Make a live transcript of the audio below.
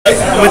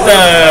with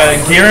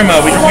Guillermo,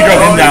 we drove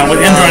him down.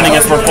 With him joining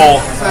us, we're full.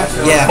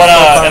 Yeah. But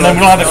and then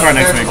we don't have the car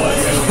next week. But,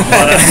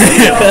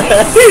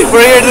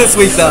 we're here this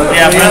week though.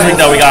 Yeah, for this week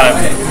though, we got it.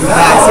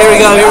 Nice. Here we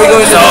go.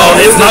 So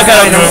it's not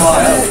gonna.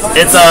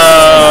 It's is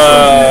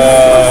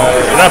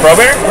that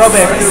Brobear?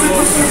 Brobear.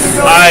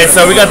 Alright,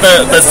 so we got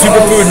the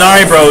Superfood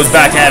Nari Bros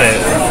back at it.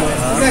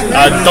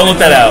 Don't look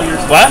that out.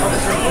 What?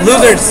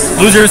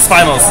 Losers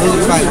finals.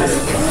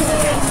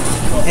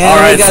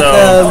 And we got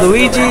the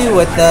Luigi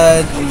with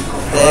the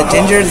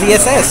Ginger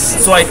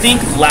ZSS. So I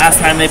think last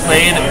time they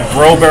played,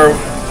 Brobear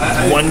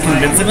won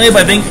convincingly,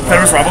 but I think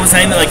FedVsRafa was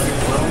saying that, like,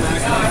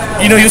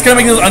 you know, he was kind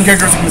of making those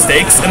uncharacteristic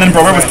mistakes, and then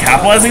Brobear was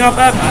capitalizing off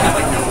that.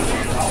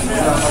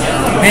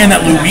 Man,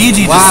 that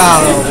Luigi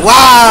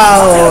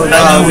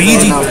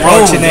Luigi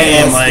throw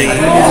game, like,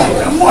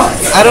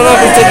 I don't know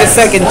if he took a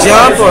second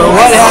jump or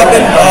what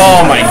happened.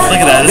 Oh my, look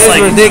at that. This is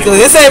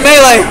ridiculous. This ain't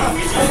melee.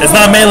 It's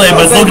not melee,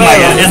 but it's looking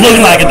like it. It's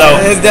looking like it though.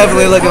 It's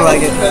definitely looking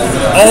like it.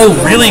 Oh,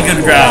 really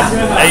good grab.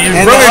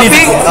 And the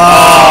uppy?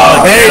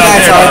 Oh, very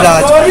nice hard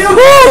dodge.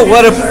 Woo!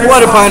 What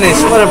a punish.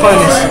 What a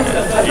punish.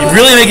 You're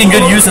really making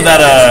good use of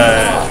that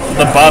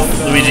the buff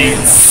Luigi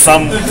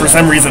for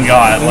some reason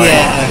got. Like,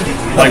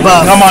 yeah. Like,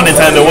 come on,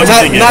 Nintendo, what you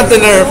thinking? Not the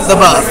nerf, the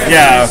buff.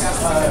 Yeah.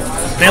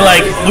 They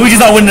like, Luigi's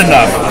not winning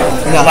enough.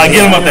 No, like,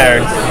 get him up there.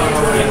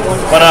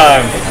 But,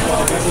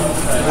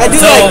 I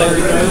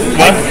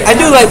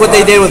do like what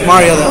they did with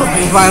Mario, though.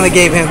 They finally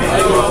gave him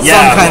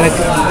some kind of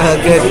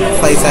good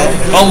playset.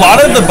 A lot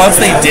of the buffs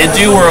they did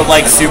do were,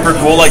 like, super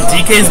cool. Like,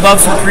 DK's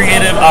buffs were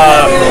creative.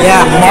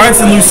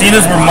 Mart's and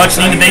Lucina's were much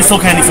needed. They still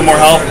kind of need some more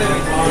help.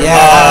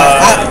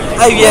 Yeah,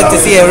 I've yet to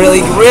see a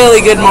really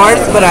good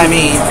Marth, but I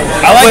mean,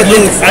 I like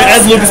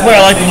as Lucas player.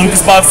 I like the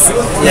Lucas buffs.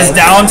 His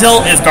down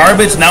tilt is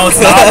garbage. Now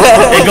it's not.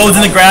 It goes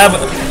in the grab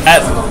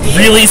at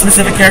really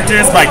specific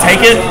characters, but I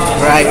take it.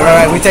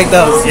 Right. We take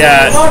those.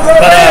 Yeah,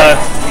 but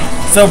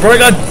so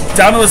Brobear got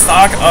down to the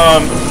stock.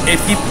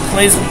 If he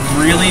plays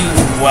really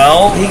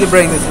well, he could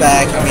bring this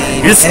back. I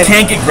mean, you just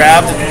can't get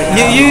grabbed.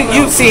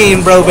 You've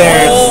seen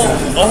Brobear.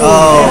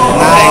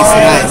 Nice.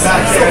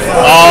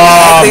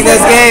 I think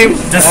that's game.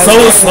 Just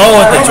so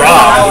slow at the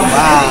drop.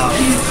 Wow.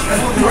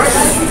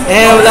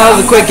 And that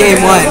was a quick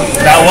game one.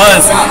 That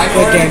was.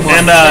 Quick game one.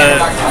 And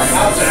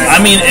I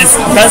mean, it's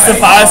best of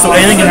 5, so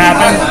anything can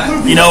happen.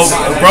 You know,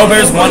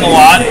 Brobear's won a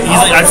lot.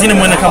 I've seen him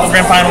win a couple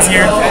grand finals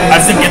here.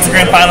 I've seen him get to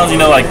grand finals. You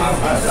know, like,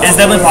 it's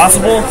definitely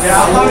possible.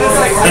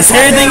 The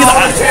scary thing is,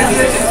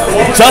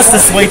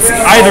 Justice waits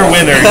either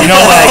winner. You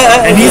know,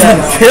 like, and he's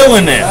been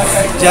killing it.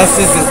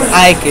 Justice's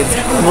Ike is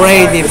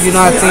crazy. If you've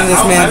not seen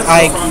this man's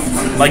Ike,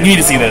 like, you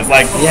need to see this.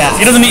 Like,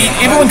 he doesn't need,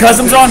 even when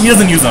customs are on, he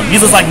doesn't use them.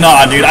 He's just like,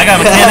 nah, dude, I got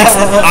mechanics.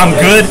 I'm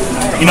good.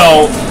 You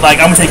know,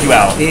 like, I'm gonna take you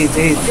out. He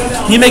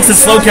makes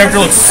his slow character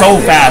look so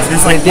fast.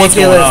 It's like,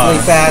 ridiculously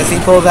fast. He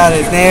pulls out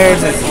his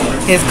nairs.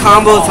 His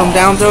combos from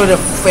down throw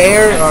to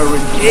fair are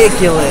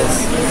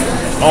ridiculous.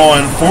 Oh,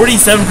 and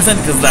 47%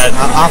 because that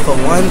off of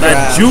one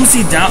that grab.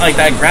 Juicy down, like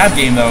that grab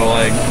game though.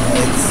 Like,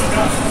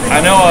 I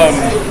know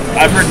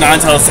I've heard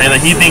Ninetales say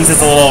that he thinks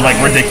it's a little like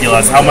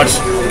ridiculous how much,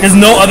 because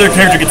no other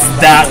character gets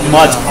that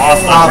much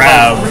off a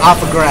grab. Off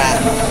a grab.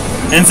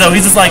 And so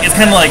he's just like, it's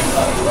kind of like,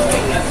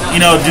 you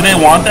know, do they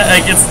want that?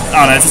 Like, it's,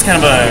 I don't know, it's just kind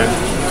of a...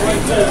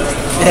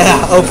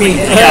 Yeah, OP.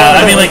 Yeah,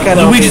 I mean, like,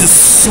 Luigi's is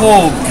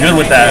so good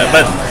with that,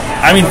 but,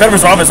 I mean,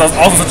 FedVsRafa is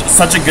also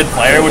such a good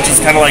player, which is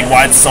kind of like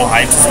why it's so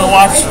hyped to still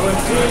watch.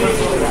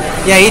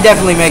 Yeah, he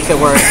definitely makes it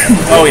work.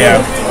 Oh,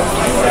 yeah.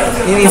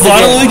 Because a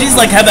lot of Luigi's,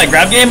 like, have that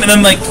grab game, and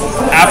then, like,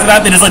 after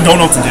that, they just, like, don't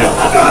know what to do.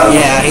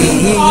 Yeah,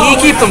 he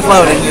keeps them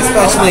floating,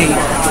 especially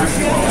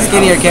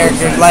skinnier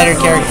characters, lighter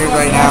characters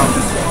right now.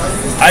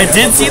 I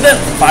did see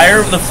that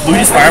the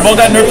Luigi's Fireball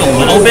got nerfed a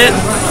little bit.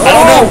 I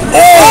don't know.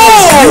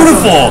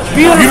 Oh,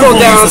 beautiful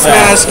down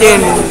smash skin,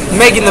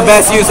 making the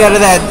best use out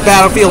of that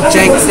Battlefield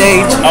jank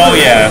stage. Oh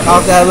yeah.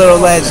 Off that little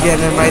ledge,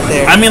 getting him right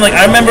there. I mean, like,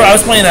 I remember I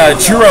was playing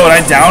Churro and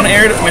I down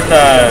aired with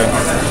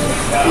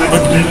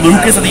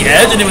Lucas at the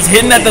edge, and it was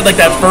hitting at the, like,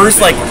 that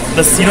first, like,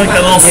 the, you know, like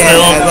that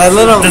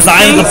little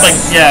design of, like,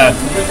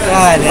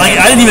 like,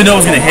 I didn't even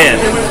know it was gonna hit.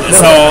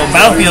 So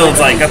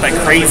Battlefield's like got that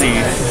crazy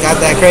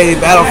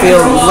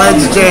Battlefield ledge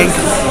jank.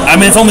 I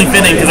mean, it's only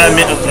fitting because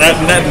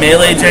that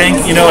melee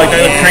jank, you know, like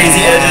that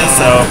crazy edges.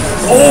 So,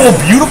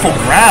 beautiful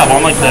grab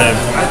on like that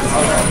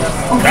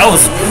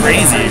was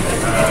crazy.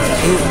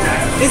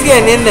 He's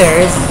getting in there.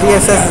 His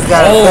VSS has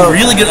got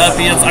really good up.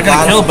 I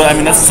got killed, but I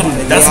mean that's some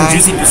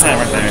juicy percent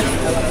right there.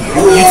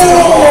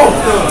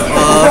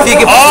 If he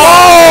can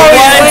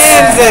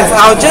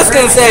I was just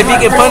gonna say, if he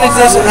can punish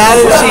this out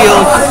of the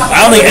shield.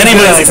 I don't think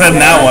anybody's expecting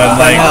that one.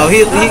 Like, no,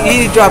 he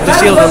dropped the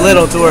shield a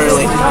little too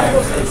early.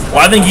 Well,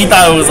 I think he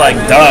thought it was like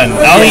done.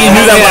 I don't think he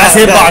knew that last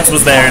hitbox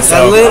was there.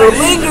 So that little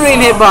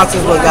lingering hitbox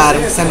is what got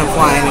him, sent him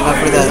flying up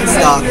for the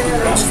stock.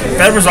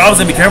 FedVsRafa's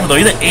gonna be careful though.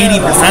 He's at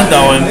 80%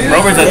 though, and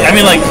Brobear's at, I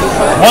mean, like,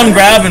 one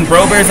grab and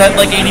Brobear's at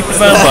like 80%.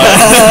 But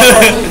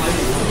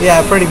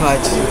yeah, pretty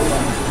much.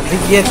 He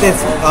gets this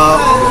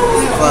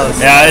close.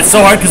 Yeah, it's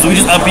so hard because we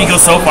just up B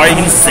goes so far, you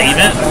can just save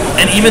it.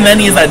 And even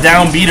then he has that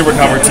down B to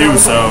recover too,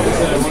 so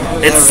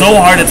it's so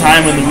hard to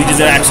time when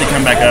Luigi's gonna actually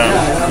come back up.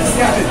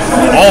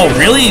 Oh,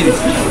 really?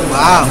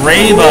 Wow.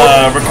 Brave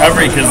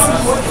recovery because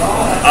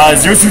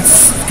Zero Suit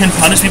can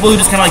punish people who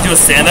just kind of like do a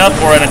stand up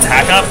or an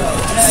attack up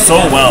so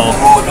well.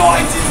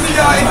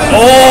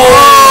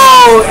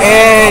 Oh,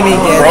 and he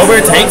gets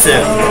Brobear takes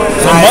it.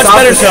 So nice, much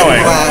better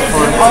showing.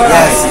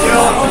 Yes.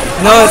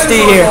 No SD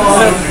here.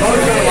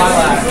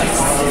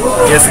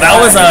 Yes, that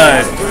was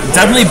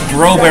definitely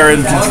Brobear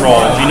in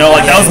control. You know,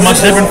 like that was a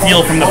much different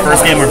feel from the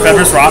first game where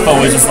FedVsRafa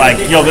was just like,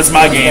 yo, this is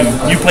my game.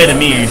 You play to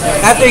me.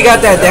 After he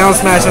got that down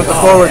smash with the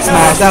forward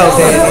smash, that was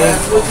it.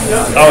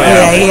 Oh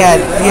yeah.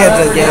 Yeah, he had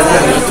to get it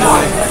done each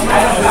one.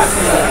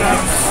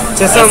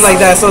 Just something like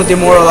that so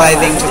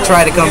demoralizing to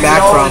try to come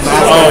back from.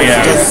 Oh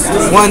yeah. Just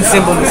one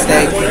simple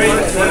mistake.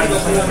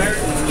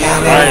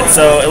 Alright,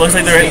 so it looks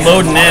like they're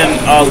loading in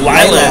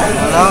Lila.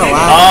 Oh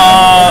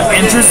wow.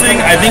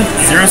 Interesting. I think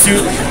Zero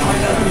Suit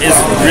is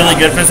really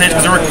good for the stage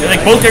because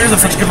like both characters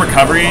have such good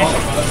recovery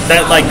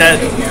that like that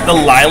the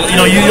Lila, you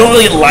know, you don't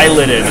really get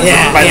Lila-ed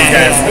by these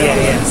guys.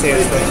 Yeah,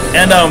 seriously.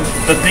 And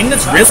the thing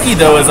that's risky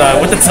though is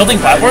with the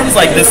tilting platforms,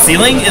 like the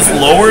ceiling is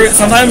lower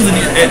sometimes than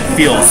it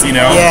feels, you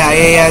know.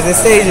 Yeah. This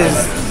stage is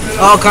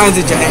all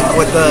kinds of giant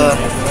with the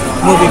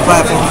moving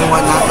platforms and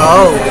whatnot.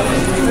 Oh,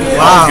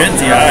 wow. Good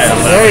DI.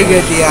 Very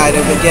good DI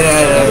to get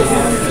out of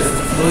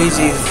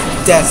Luigi's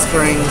death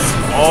strings.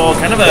 Oh,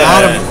 kind of a.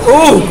 Got him.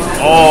 Ooh.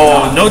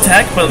 Oh, no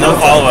tech, but no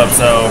follow up.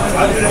 So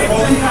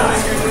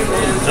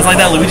just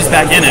like that, Luigi's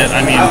back in it.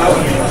 I mean,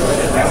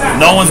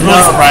 no one's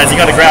really surprised. He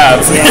got a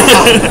grab.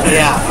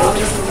 Yeah.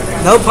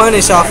 No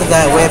punish off of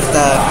that whip.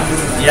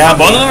 Yeah,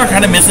 both of them are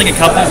kind of missing a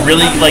couple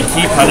really like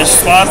key punish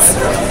spots,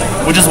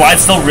 which is why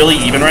it's still really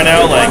even right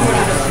now. Like,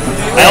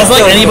 I don't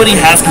feel like anybody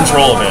has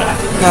control of it.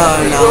 No,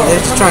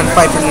 they're just trying to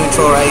fight for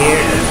neutral right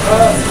here.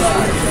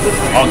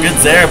 Oh, good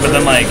there, but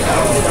then like.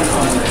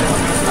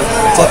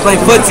 Just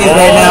playing footsies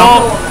right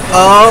now.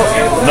 Oh.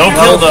 No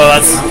kill though.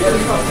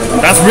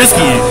 That's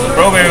risky.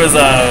 Brobear was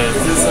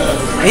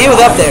He was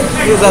up there.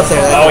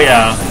 Oh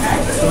yeah.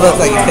 It looked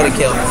like he could have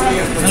killed.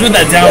 Just with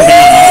that down B.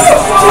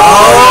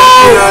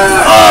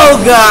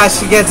 Oh gosh,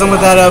 he gets him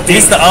with that up B.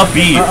 He's the up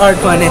B. Hard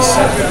punish.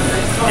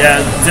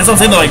 Yeah, that's what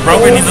I'm saying though, like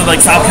Brobear needs to like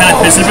stop kind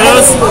of fishing for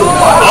those.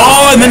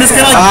 Oh, and then just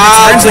kind of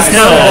like returns the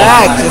kill.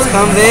 Just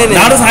comes in.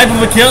 Not as hype of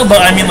a kill,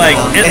 but I mean like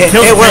it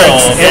kills. It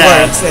works. It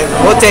works.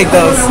 We'll take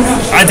those.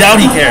 I doubt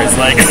he cares.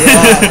 Like.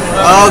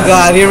 Yeah. Oh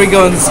god, here we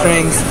go in the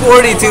strings.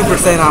 42%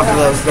 off of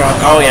those grab.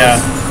 Oh yeah.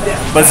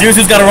 But Zero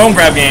Suit's got her own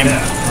grab game.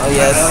 Oh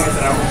yes.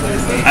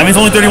 I mean it's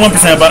only 31%,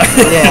 but.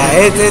 Yeah,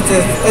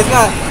 it's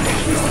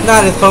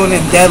not as potent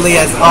and deadly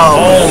as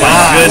oh my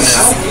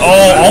goodness.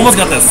 Oh, almost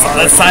got this.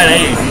 That's side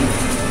A.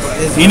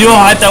 He knew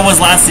how hyped that was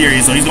last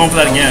series, so he's going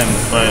for that again.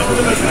 But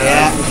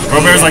yeah,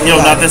 Brobear's like, yo,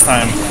 not this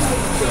time.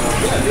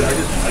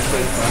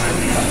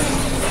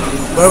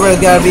 Brobear's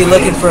got to be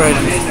looking for an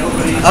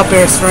up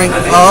air strength.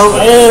 Oh,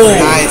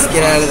 nice,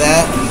 get out of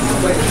that.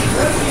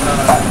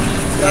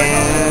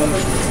 And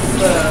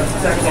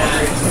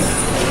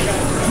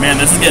man,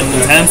 this is getting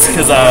intense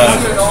because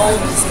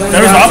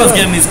FedVsRafa's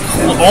getting these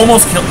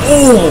almost kill.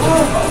 Oh,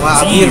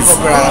 wow, beautiful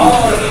grab.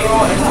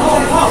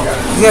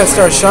 He's got to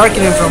start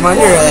sharking him from under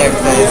there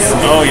because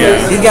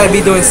he's got to be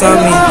doing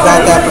something. He's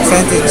got that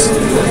percentage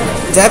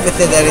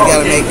deficit that he's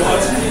got to make.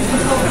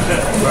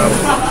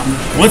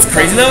 What's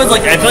crazy though is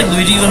like I feel like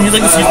Luigi when he's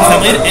like the 6%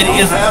 lead,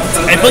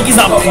 I feel like he's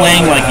not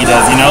playing like he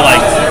does. You know,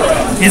 like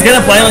he's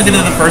gonna play like they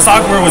did the first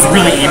talk where it was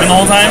really even the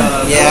whole time.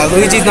 Yeah,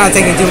 Luigi's not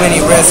taking too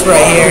many risks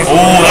right here.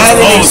 Oh, that's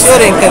close. He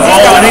shouldn't because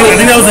I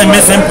think that was a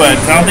misinput.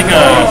 I don't think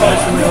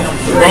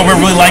Brobear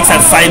really likes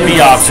that side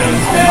B option.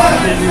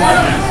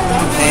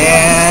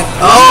 And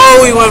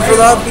he went for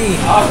the up B.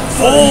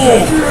 Oh,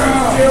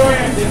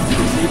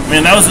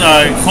 man, that was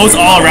close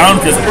all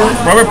around because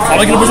Brobear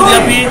probably could have pushed the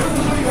up B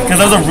because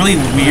that was a really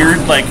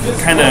weird, like,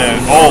 kind of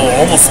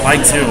almost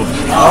spike too.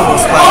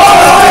 Almost spike.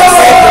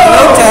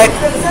 No tech.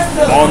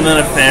 Oh, and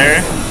then a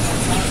fair.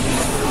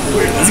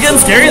 This is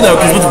getting scary though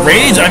because with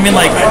Rage, I mean,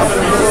 like,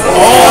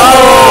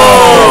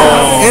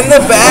 in the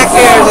back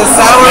air, the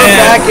sour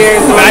back air.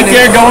 Back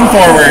air going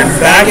forward.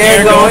 Back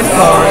air going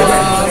forward.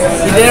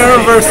 He didn't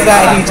reverse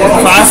that. He just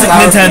classic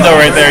Nintendo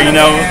right there, you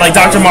know, like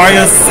Dr.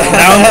 Mario's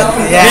down,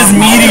 his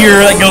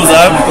meteor that goes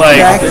up,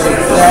 like.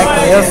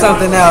 Exactly. It was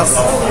something else.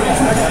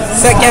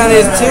 Set count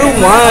is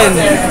 2-1.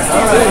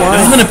 This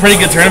has been a pretty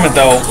good tournament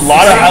though. A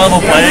lot of high level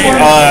play.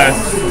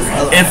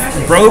 If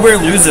Brobear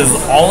loses,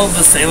 all of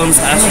the Salem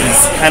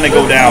Smashfests kind of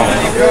go down.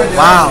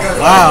 Wow.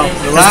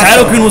 Because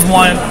Kaito-kun was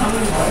 1.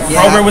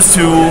 Brobear was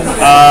 2.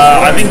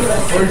 I think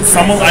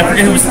I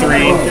forget who was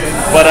 3.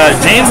 But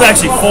James was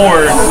actually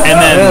 4, and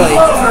then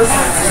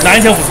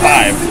Ninetales was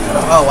 5.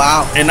 Oh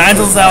wow! And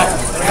Ninetales is out,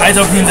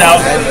 Kaito-kun's out,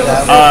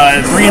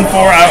 3 and 4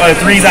 out,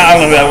 3's out. I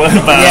don't know that one,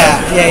 but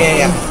yeah.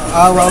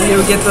 Well,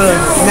 we'll get the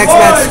next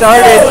match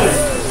started.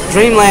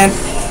 Dreamland.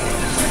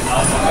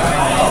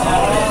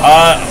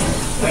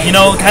 you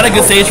know, kind of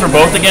good stage for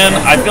both again.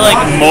 I feel like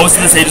most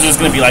of the stages are just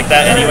going to be like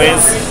that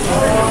anyways,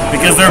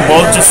 because they're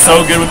both just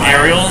so good with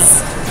aerials,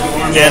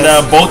 and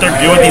both are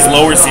good with these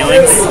lower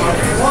ceilings.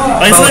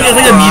 Like, it's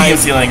like a medium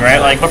ceiling,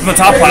 right? Like, but from the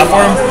top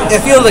platform,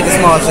 it feels like a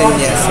small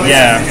ceiling, yes.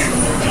 Yeah.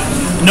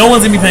 No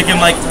one's gonna be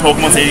picking like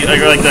Pokemon Stadium,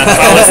 or like the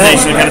Salem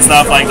Station kind of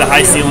stuff, like the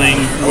high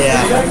ceiling.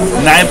 Yeah.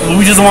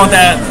 Luigi doesn't want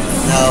that.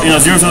 No. You know,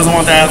 Zero doesn't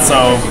want that.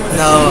 So.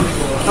 No.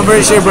 I'm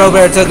pretty sure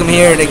Brobear took him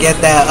here to get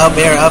that up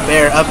air, up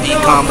beat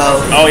combo.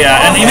 Oh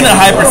yeah, and even the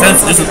high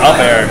percent is up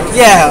air.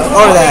 Yeah,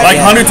 or that.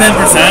 Like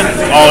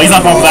 110%. Oh, he's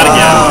not falling for that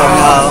again. Oh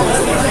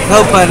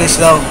no. No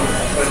punish though.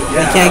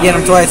 You can't get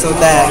him twice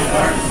with that.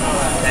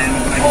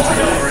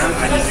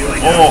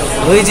 Oh.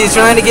 Luigi's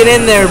trying to get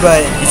in there,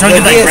 but he's trying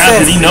to get that grab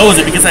because he knows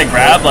if he gets that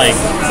grab, like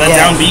that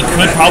down beat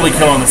could probably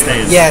kill on the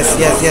stage. Yes.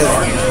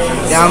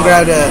 Down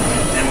grab to.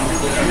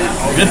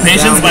 Good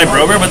patience by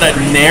Brobear, but that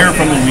nair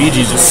from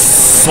Luigi is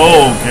just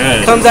so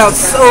good. Comes out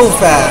so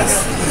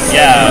fast.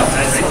 Yeah,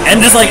 and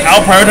just like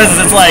out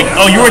prioritizes. It's like,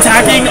 oh, you were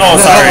attacking. Oh,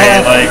 sorry.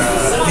 Like,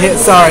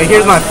 sorry.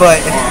 Here's my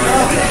foot.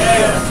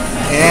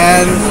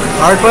 And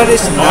hard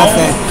punish,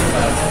 nothing.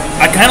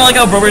 I kind of like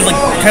how Brobear's like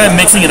kind of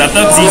mixing it up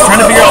though, because he's trying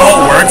to figure out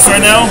what works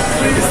right now.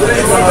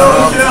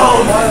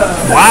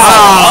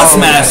 Wow, up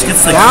smash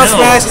gets the down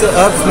kill. Smash to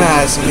up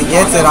smash, and he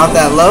gets it off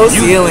that low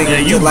ceiling.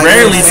 Yeah, you like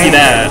rarely see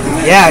that.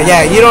 Yeah,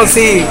 you don't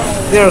see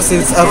up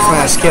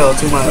smash kill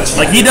too much.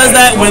 Like he does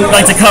that when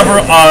like to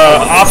cover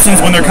options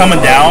when they're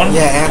coming down.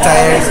 Yeah,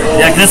 anti-airs.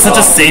 Yeah, because it's such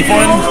a safe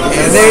one.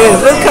 And there it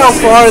is. Look how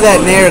far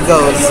that nair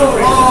goes.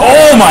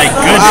 Oh my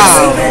goodness!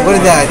 Wow, what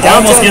is that?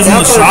 Down almost gives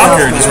him the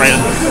shocker just right.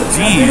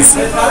 Jeez.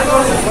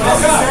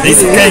 He's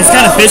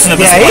kind of fishing at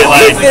this point.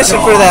 Yeah, he's fishing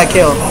for that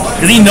kill.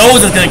 Because he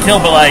knows it's going to kill,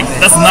 but like,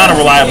 that's not a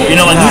reliable. You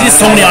know, like, Luigi's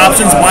so many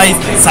options, why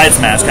side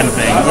smash kind of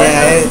thing.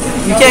 Yeah,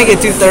 you can't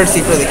get too thirsty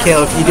for the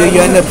kill. If you do,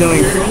 you end up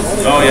doing.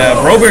 Oh, yeah.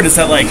 Brobear just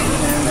at like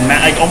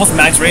almost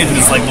max range, and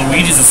just like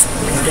Luigi's just.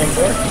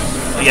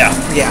 Yeah.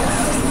 Yeah.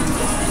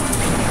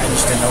 I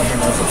just didn't know he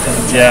knows what's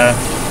coming. Yeah.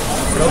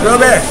 Go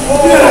Brobear!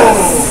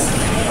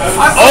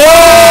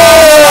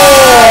 Oh!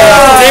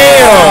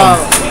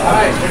 Damn!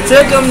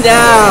 Took him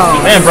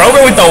down. Man,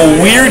 Brobear with the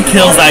weird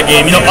kills that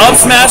game. You know, up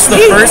smash the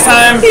first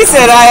time. He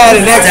said I had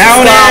an extra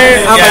down stop.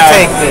 air. I'm gonna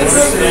take this.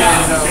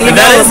 But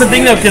that is the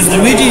thing though, because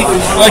Luigi,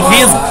 like,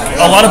 he has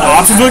a lot of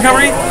options to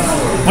recovery,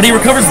 but he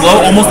recovers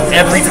low almost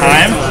every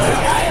time.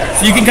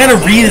 So you can kind of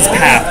read his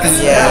path.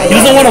 Yeah. He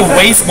doesn't want to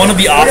waste one of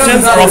the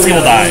options, or else he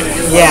will die.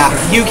 Yeah,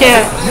 you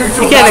can't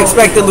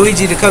expect the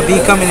Luigi to be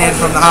coming in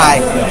from the high,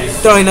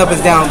 throwing up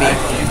his down beat.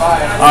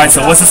 All right,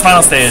 so what's this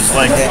final stage?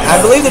 Like, I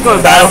believe they're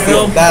going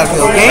Battlefield.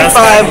 Game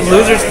 5,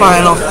 losers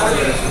final.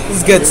 This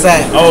is a good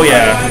set. Oh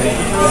yeah,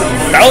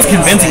 that was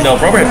convincing though.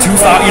 Brobear had 2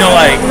 stop. You know,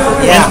 like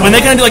when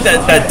they kind of do like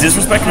that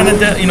disrespect kind of,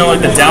 you know,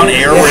 like the down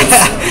air where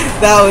it's.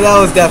 that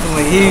was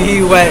definitely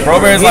he went.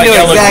 Brobear's he like, knew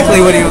exactly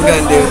what he was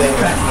gonna do there.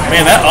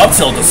 Man, that up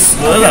tilt is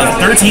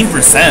 13%.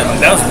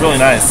 That was really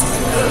nice.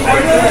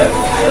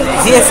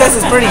 ZSS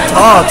is pretty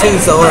tall too,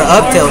 so her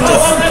up tilt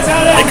just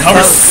it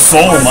covers so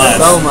much.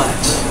 So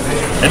much.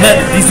 And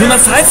then he's doing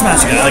that side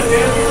smash again. Like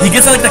he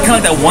gets like that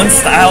kind of like that one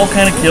style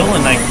kind of kill,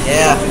 and like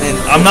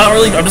I'm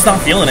just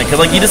not feeling it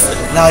because like you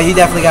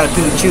definitely got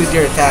to choose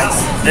your attacks.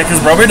 Yeah, because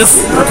Brobear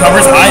just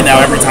recovers high now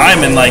every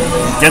time and like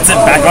gets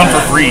it back on for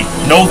free,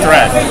 no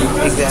threat.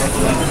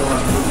 Exactly.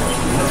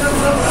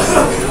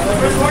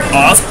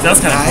 Oh,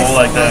 that's kind of cool,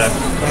 like that.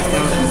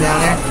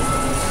 Down there.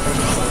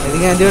 Is he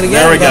gonna do it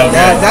again? There we go.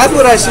 That's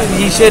what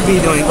he should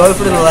be doing. Go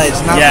for the ledge,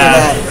 not for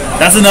that.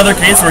 That's another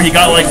case where he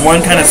got like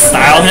one kind of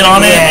style hit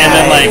on it, and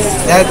then like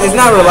that is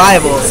not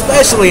reliable,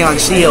 especially on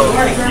shield.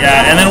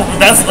 Yeah, and then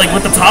that's like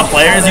with the top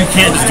players, you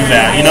can't just do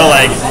that. You know,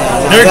 like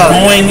they're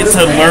going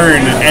to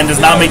learn and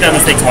just not make that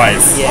mistake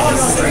twice.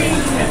 Yes.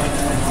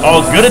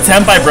 Oh, good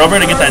attempt by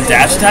Brobear to get that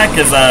dash attack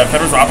because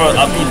FedVsRafa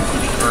up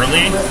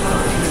early,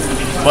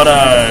 but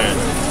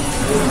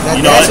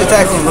that dash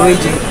attack from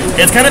Luigi.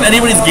 It's kind of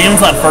anybody's game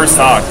until that first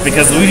stock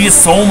because Luigi is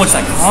so much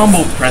like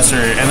combo pressure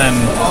and then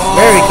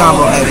very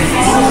combo heavy.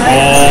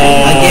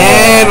 Oh.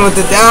 Again with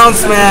the down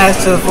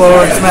smash to the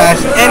forward smash,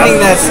 ending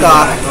that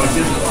stock.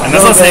 And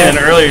that's what I was saying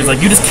earlier. He's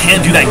like, you just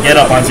can't do that get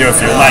up on 0-0.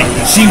 Like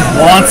she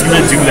wants you to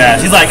do that.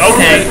 She's like,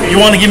 okay,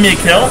 you want to give me a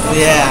kill?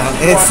 Yeah,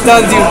 it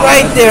stuns you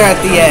right there at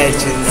the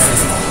edge.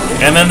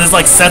 And then this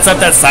like sets up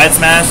that side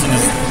smash and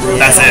just,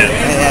 that's it.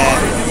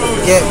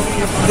 Yeah.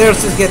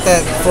 There's just get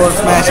that forward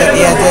smash at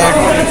the end there.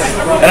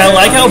 And I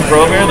like how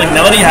Brobear, like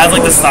now that he has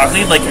like the stock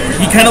lead, like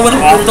he kind of went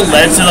off the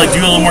ledge to like do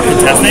a little more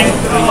contesting.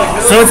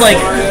 So it's like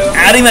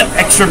adding that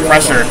extra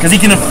pressure because he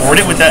can afford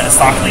it with that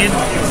stock lead.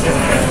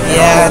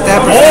 Yeah,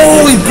 that.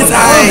 Oh, he gets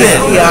out of it.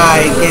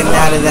 Yeah, getting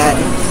out of that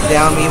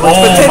down me, which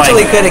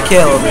potentially could have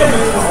killed.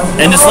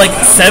 And just like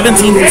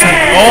 17%.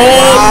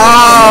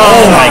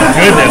 Oh my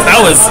goodness,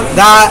 that was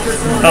that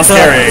was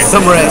scary.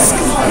 Some risk.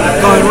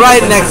 Going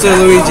right next to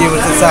Luigi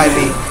with the side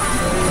beat.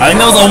 I think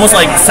that was almost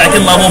like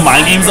second level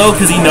mind games though,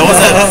 because he knows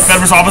that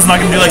FedVsRafa's not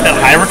gonna do like that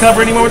high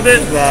recover anymore with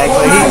it.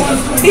 Exactly.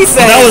 He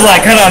said that was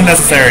like kind of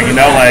unnecessary, you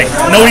know, like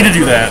no need to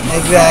do that.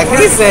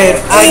 Exactly. He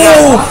said I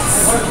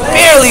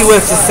barely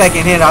whiffed the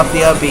second hit off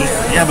the up B.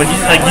 Yeah, but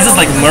he's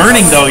just like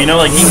learning though, you know,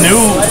 like he knew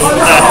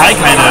that high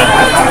kind of.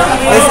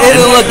 This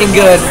isn't looking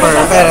good for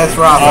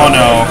FedVsRafa. Oh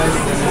no.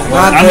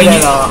 Not good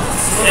at all.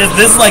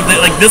 This is like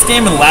this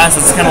game and last,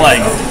 it's kind of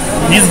like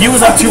he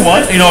was up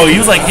 2-1. You know, he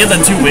was like he had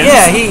the 2 wins.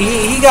 Yeah,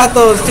 he got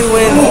those 2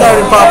 wins.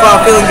 Started to pop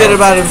out, feeling good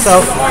about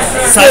himself.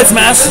 Side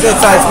smash. Good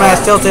side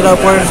smash, tilted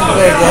upwards,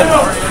 very good.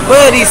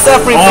 But he's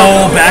suffering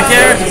from back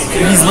air.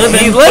 He's living.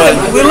 He's living.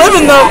 We're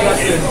living though.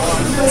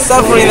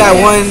 Suffering that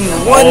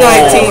 119.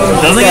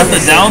 Doesn't get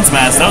the down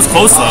smash. That was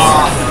close though.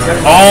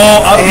 Oh,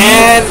 up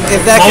and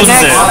if that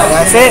connects,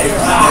 that's it.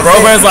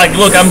 Brobear's like,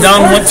 look, I'm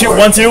down 1-2,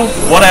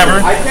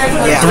 whatever.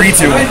 Yeah.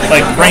 3-2,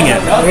 like bring it.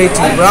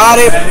 3-2,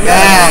 brought it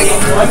back.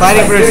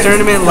 Fighting for his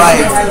tournament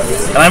life.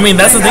 And I mean,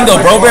 that's the thing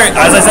though. Brobear,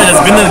 as I said,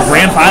 has been to the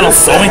grand finals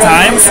so many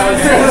times.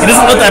 He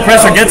doesn't let that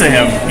pressure get to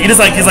him. He's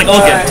like,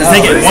 look, just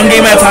take it one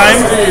game at a time.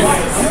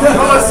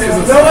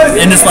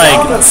 And just like,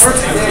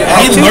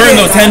 he learned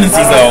those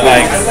tendencies though.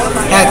 Like,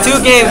 had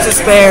 2 games to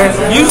spare.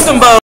 Used them both.